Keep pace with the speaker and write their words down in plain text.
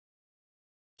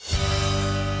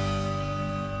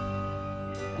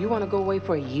You want to go away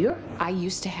for a year? I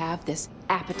used to have this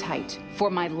appetite for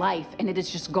my life, and it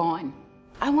is just gone.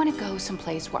 I want to go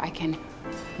someplace where I can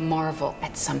marvel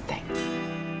at something.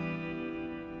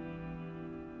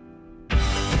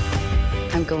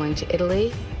 I'm going to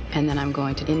Italy, and then I'm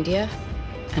going to India,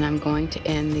 and I'm going to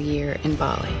end the year in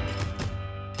Bali.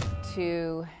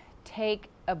 To take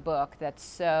a book that's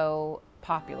so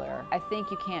popular, I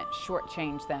think you can't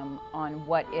shortchange them on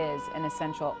what is an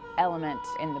essential element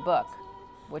in the book,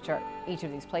 which are each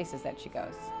of these places that she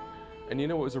goes. And you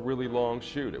know, it was a really long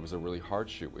shoot. It was a really hard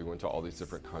shoot. We went to all these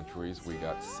different countries. We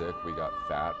got sick, we got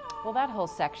fat. Well, that whole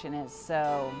section is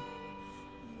so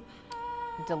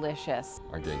delicious.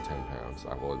 I gained 10 pounds,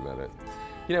 I will admit it.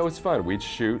 You know, it was fun. We'd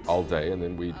shoot all day, and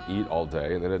then we'd eat all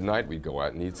day, and then at night we'd go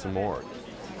out and eat some more.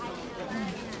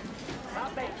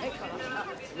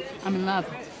 I'm in love.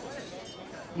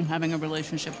 I'm having a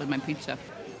relationship with my pizza.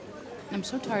 I'm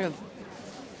so tired of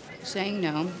saying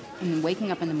no and then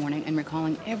waking up in the morning and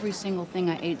recalling every single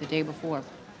thing I ate the day before,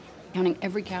 counting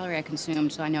every calorie I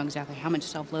consumed so I know exactly how much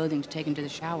self-loathing to take into the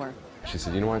shower. She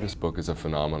said, you know why this book is a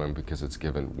phenomenon? Because it's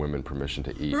given women permission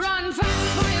to eat. Run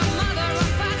fast for your mother, run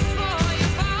fast for your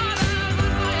father,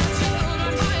 run for your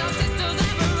children, for your sisters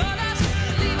and brothers.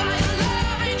 Leave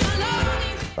all your love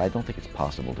alone. I don't think it's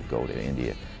possible to go to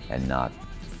India and not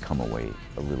come away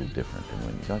a little different than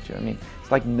when you got you. I mean,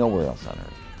 it's like nowhere else on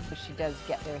earth. She does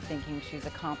get there thinking she's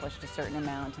accomplished a certain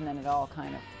amount, and then it all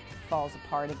kind of falls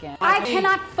apart again. I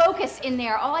cannot focus in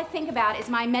there. All I think about is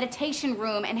my meditation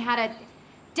room and how to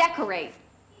decorate.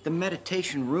 The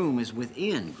meditation room is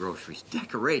within groceries.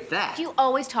 Decorate that. You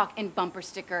always talk in bumper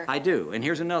sticker. I do, and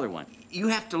here's another one. You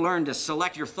have to learn to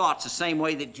select your thoughts the same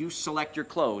way that you select your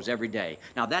clothes every day.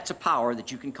 Now, that's a power that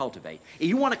you can cultivate. If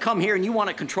you want to come here and you want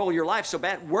to control your life so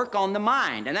bad, work on the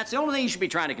mind, and that's the only thing you should be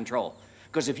trying to control.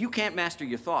 Because if you can't master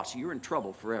your thoughts, you're in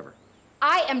trouble forever.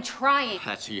 I am trying.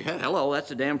 Hello, that's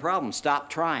the damn problem. Stop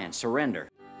trying, surrender.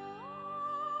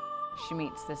 She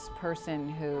meets this person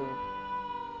who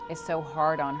is so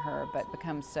hard on her, but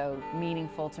becomes so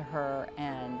meaningful to her,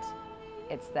 and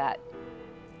it's that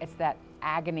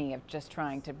agony of just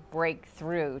trying to break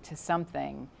through to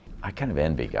something. I kind of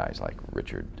envy guys like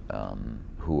Richard,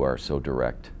 who are so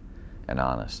direct and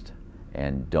honest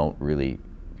and don't really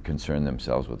concern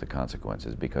themselves with the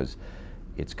consequences, because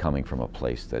it's coming from a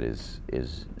place that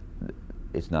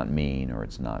it's not mean, or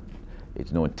it's no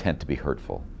intent to be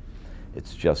hurtful.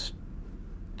 It's just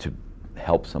to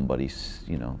help somebody,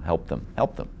 you know, help them.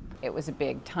 It was a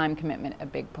big time commitment, a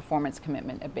big performance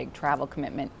commitment, a big travel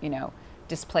commitment, you know,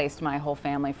 displaced my whole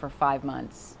family for 5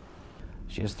 months.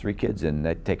 She has 3 kids, and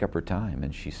they take up her time,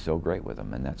 and she's so great with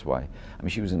them, and that's why, I mean,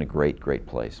 she was in a great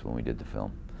place when we did the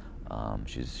film.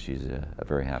 She's a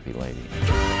very happy lady.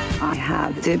 I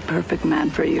have the perfect man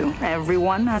for you.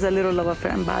 Everyone has a little love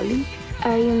affair in Bali.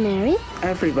 Are you married?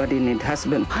 Everybody needs a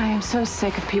husband. I am so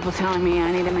sick of people telling me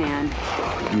I need a man.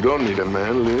 You don't need a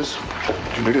man, Liz.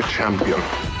 You need a champion.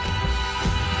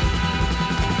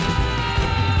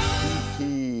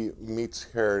 He meets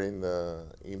her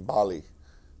in Bali,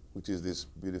 which is this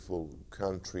beautiful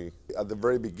country. At the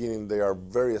very beginning, they are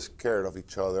very scared of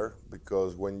each other,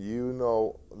 because when you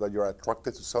know that you're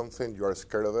attracted to something, you are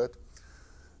scared of it.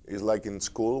 It's like in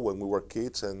school when we were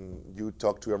kids and you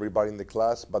talk to everybody in the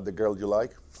class but the girl you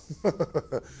like.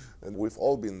 And we've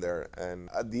all been there. And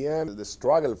at the end, the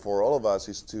struggle for all of us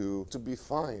is to be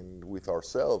fine with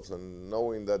ourselves, and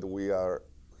knowing that we are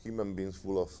human beings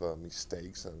full of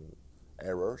mistakes and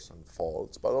errors and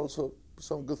faults, but also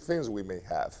some good things we may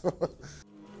have.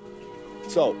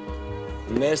 So,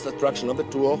 next attraction of the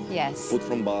tour, yes, food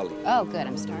from Bali. Oh, good,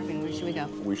 I'm starving. Where should we go?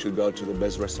 We should go to the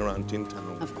best restaurant in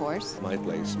town. Of course. My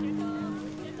place.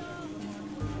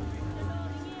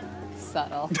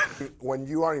 Subtle. When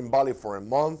you are in Bali for a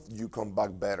month, you come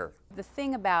back better. The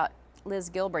thing about Liz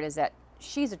Gilbert is that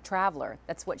she's a traveler.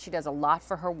 That's what she does a lot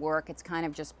for her work. It's kind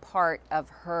of just part of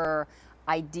her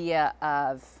idea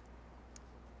of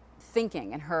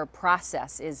thinking, and her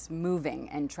process is moving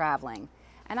and traveling.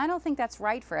 And I don't think that's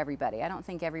right for everybody. I don't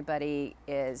think everybody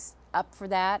is up for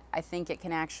that. I think it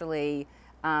can actually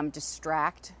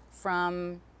distract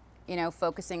from, you know,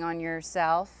 focusing on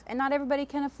yourself, and not everybody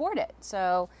can afford it.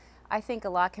 So I think a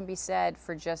lot can be said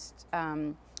for just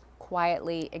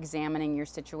quietly examining your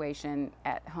situation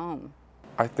at home.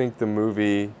 I think the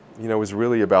movie, you know, is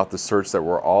really about the search that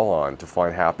we're all on to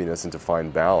find happiness and to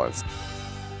find balance.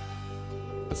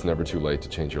 It's never too late to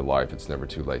change your life. It's never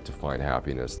too late to find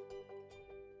happiness.